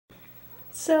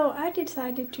So I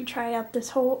decided to try out this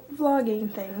whole vlogging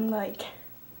thing, like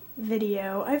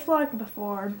video. I've vlogged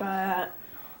before, but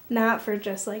not for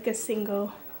just like a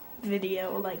single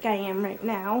video like I am right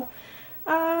now.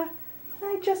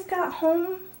 I just got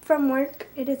home from work.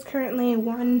 It is currently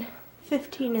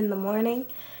 1:15 in the morning.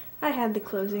 I had the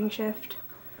closing shift.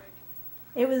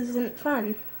 It wasn't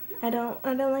fun. I don't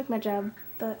like my job,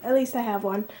 but at least I have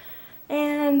one.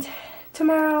 And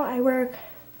tomorrow I work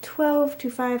 12 to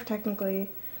 5 technically.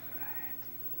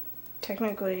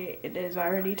 Technically it is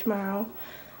already tomorrow,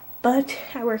 but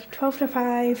I work 12 to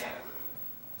 5.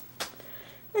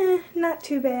 Not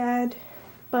too bad,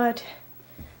 but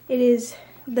it is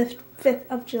the 5th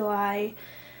of July.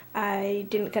 I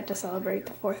didn't get to celebrate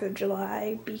the 4th of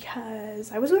July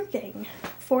because I was working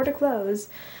 4 to close,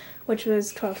 which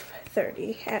was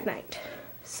 12:30 at night.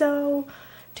 So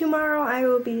tomorrow I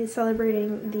will be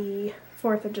celebrating the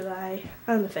 4th of July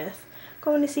on the 5th,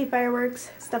 going to see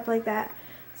fireworks, stuff like that.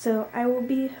 So I will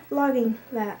be vlogging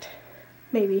that,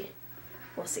 maybe.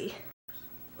 We'll see.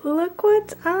 Look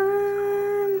what's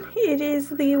on! It is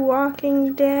The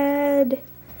Walking Dead.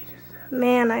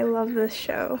 Man, I love this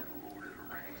show.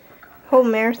 Whole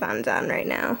marathon's on right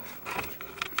now.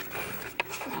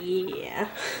 Yeah.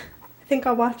 I think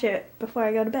I'll watch it before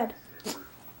I go to bed.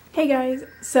 Hey guys,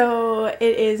 so it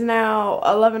is now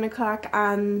 11 o'clock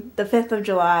on the 5th of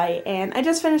July, and I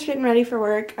just finished getting ready for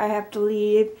work. I have to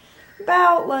leave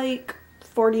about like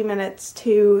 40 minutes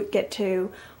to get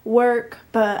to work,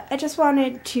 but I just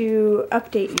wanted to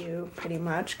update you pretty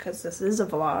much because this is a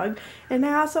vlog, and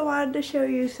I also wanted to show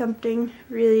you something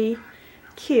really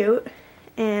cute,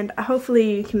 and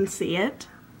hopefully you can see it,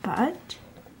 but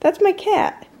that's my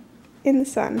cat in the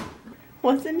sun.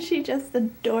 Wasn't she just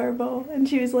adorable? And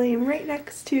she was laying right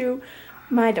next to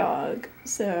my dog,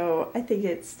 so I think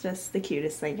it's just the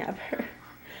cutest thing ever.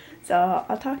 So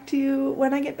I'll talk to you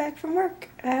when I get back from work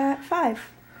at 5.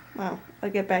 Well,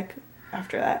 I'll get back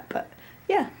after that, but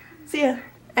yeah, see ya.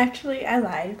 Actually, I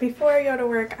lied. Before I go to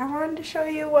work, I wanted to show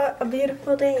you what a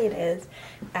beautiful day it is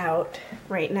out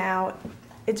right now.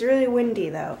 It's really windy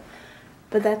though,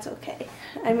 but that's okay.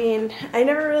 I mean, I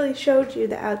never really showed you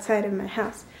the outside of my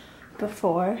house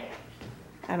before.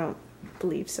 I don't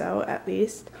believe so, at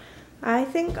least. I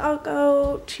think I'll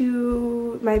go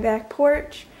to my back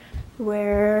porch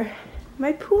where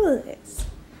my pool is.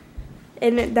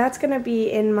 And that's gonna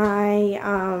be in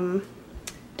my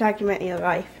Document Your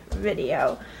Life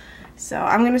video. So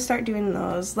I'm gonna start doing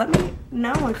those. Let me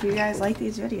know if you guys like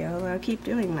these videos. I'll keep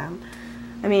doing them.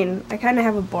 I mean, I kind of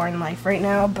have a boring life right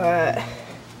now, but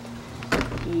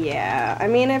yeah, I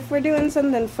mean, if we're doing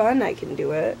something fun, I can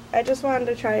do it. I just wanted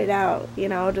to try it out, you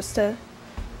know, just to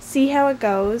see how it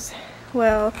goes.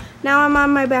 Well, now I'm on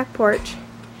my back porch,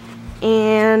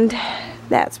 and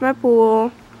that's my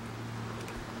pool.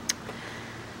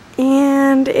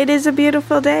 And it is a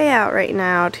beautiful day out right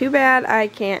now. Too bad I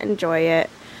can't enjoy it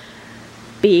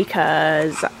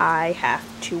because I have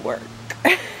to work.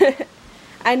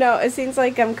 I know it seems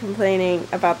like I'm complaining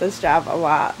about this job a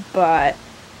lot, but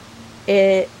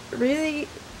it really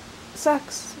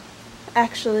sucks,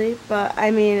 actually. But I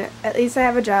mean, at least I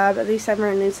have a job, at least I'm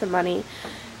earning some money,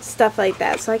 stuff like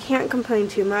that. So I can't complain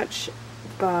too much,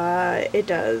 but it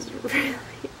does really,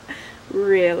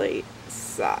 really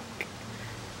suck.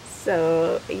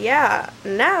 So yeah,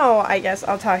 now I guess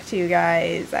I'll talk to you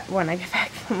guys when I get back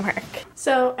from work.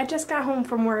 So I just got home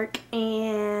from work,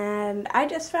 and I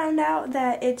just found out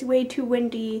that it's way too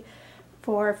windy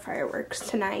for fireworks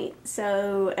tonight.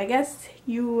 So I guess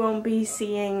you won't be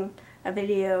seeing a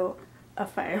video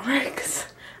of fireworks.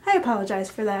 I apologize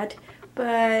for that,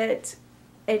 but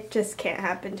it just can't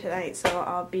happen tonight, so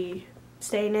I'll be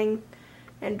staying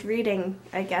and reading,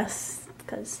 I guess,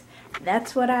 because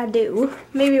that's what I do.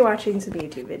 Maybe watching some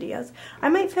YouTube videos. I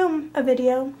might film a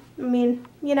video. I mean,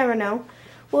 you never know.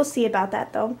 We'll see about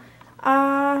that though.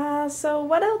 So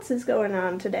what else is going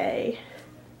on today?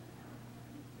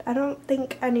 I don't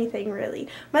think anything really.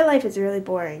 My life is really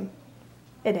boring.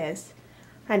 It is.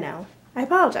 I know. I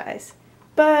apologize.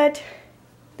 But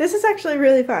this is actually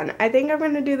really fun. I think I'm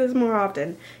going to do this more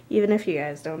often, even if you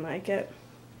guys don't like it.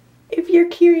 If you're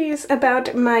curious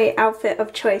about my outfit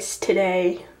of choice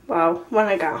today, well, when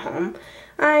I got home,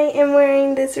 I am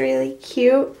wearing this really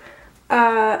cute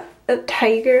a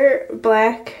tiger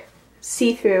black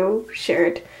see-through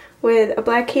shirt with a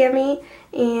black cami,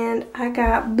 and I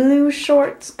got blue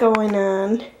shorts going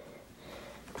on.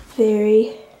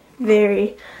 Very,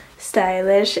 very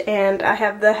stylish, and I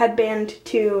have the headband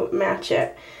to match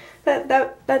it.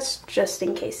 That's just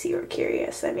in case you were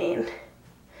curious. I mean,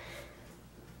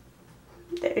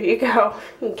 there you go,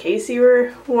 in case you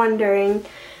were wondering.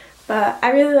 But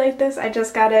I really like this. I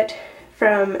just got it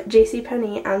from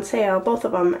JCPenney on sale, both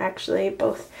of them actually,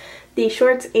 both the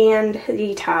shorts and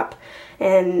the top.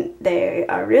 And they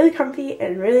are really comfy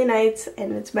and really nice,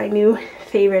 and it's my new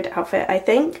favorite outfit, I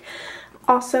think.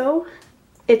 Also,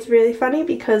 it's really funny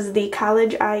because the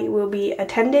college I will be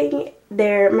attending,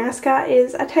 their mascot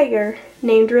is a tiger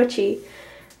named Richie,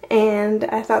 and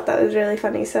I thought that was really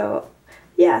funny, so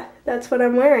yeah, that's what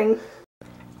I'm wearing.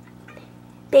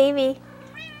 Baby,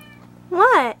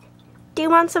 what? Do you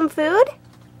want some food?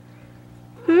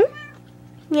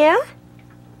 Yeah?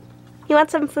 You want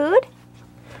some food?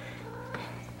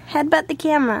 Headbutt the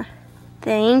camera.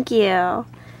 Thank you.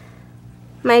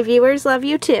 My viewers love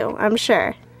you too, I'm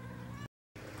sure.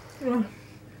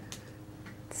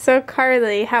 So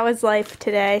Carly, how is life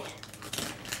today?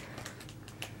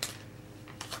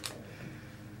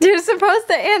 You're supposed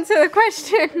to answer the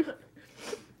question.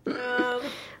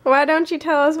 Why don't you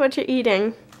tell us what you're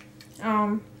eating?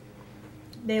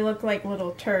 They look like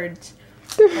little turds,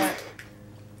 but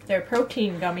they're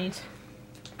protein gummies.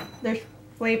 They're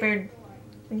flavored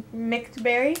mixed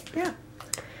berry. Yeah,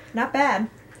 not bad.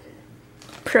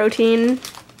 Protein.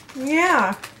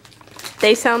 Yeah.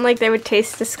 They sound like they would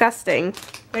taste disgusting.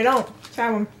 They don't.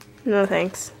 Try them. No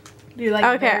thanks. Do you like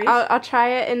okay, berries? I'll try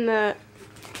it in the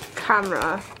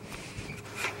camera.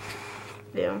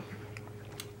 Yeah.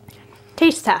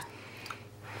 Taste test.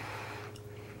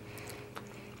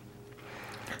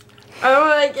 I don't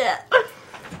like it.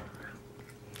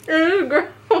 It is gross.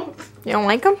 You don't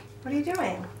like them? What are you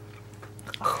doing?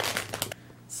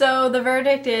 So the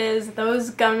verdict is those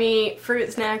gummy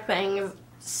fruit snack things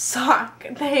suck.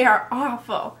 They are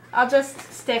awful. I'll just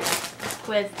stick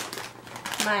with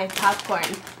my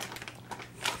popcorn.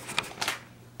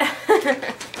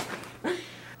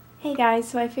 Hey guys,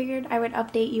 so I figured I would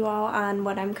update you all on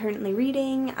what I'm currently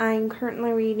reading. I'm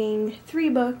currently reading 3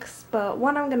 books, but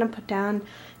one I'm gonna put down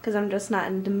because I'm just not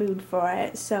in the mood for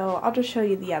it. So I'll just show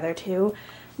you the other 2.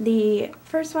 The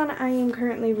first one I am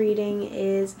currently reading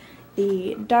is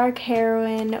The Dark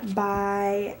Heroine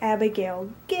by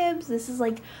Abigail Gibbs. This is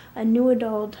like a new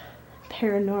adult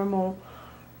paranormal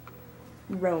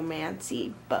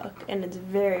romancy book, and it's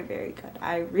very, very good.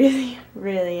 I really,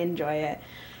 really enjoy it.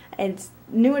 It's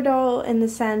new adult in the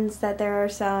sense that there are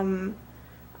some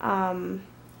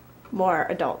more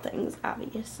adult things,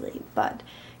 obviously, but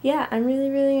yeah, I'm really,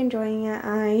 really enjoying it.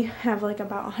 I have like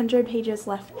about 100 pages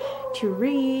left to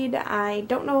read. I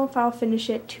don't know if I'll finish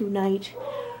it tonight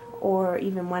or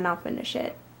even when I'll finish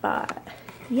it, but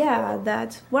yeah,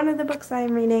 that's one of the books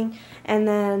I'm reading. And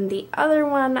then the other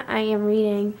one I am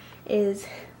reading is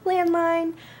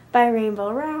Landline by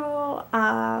Rainbow Rowell.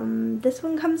 This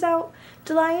one comes out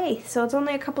July 8th, so it's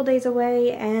only a couple days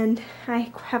away, and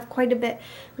I have quite a bit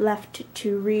left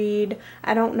to read.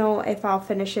 I don't know if I'll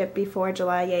finish it before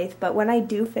July 8th, but when I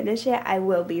do finish it, I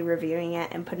will be reviewing it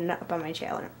and putting it up on my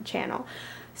channel.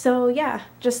 So yeah,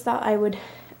 just thought I would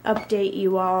update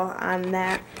you all on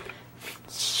that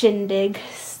shindig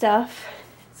stuff.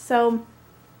 So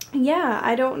yeah,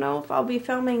 I don't know if I'll be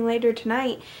filming later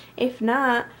tonight. If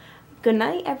not, good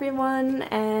night everyone,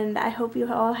 and I hope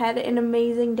you all had an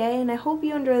amazing day, and I hope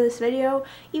you enjoy this video,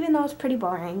 even though it's pretty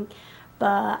boring.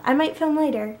 But I might film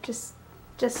later, just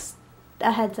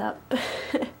a heads up.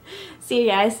 See you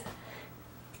guys.